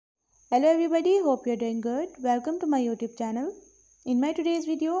Hello everybody, hope you're doing good. Welcome to my YouTube channel. In my today's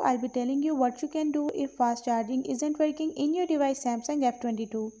video, I'll be telling you what you can do if fast charging isn't working in your device Samsung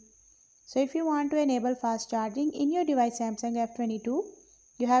F22. So if you want to enable fast charging in your device Samsung F22,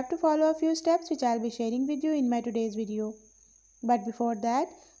 you have to follow a few steps which I'll be sharing with you in my today's video. But before that,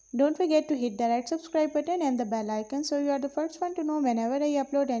 don't forget to hit the red subscribe button and the bell icon so you are the first one to know whenever I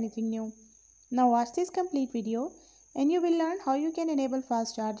upload anything new. Now watch this complete video and you will learn how you can enable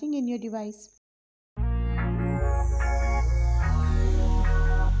fast charging in your device.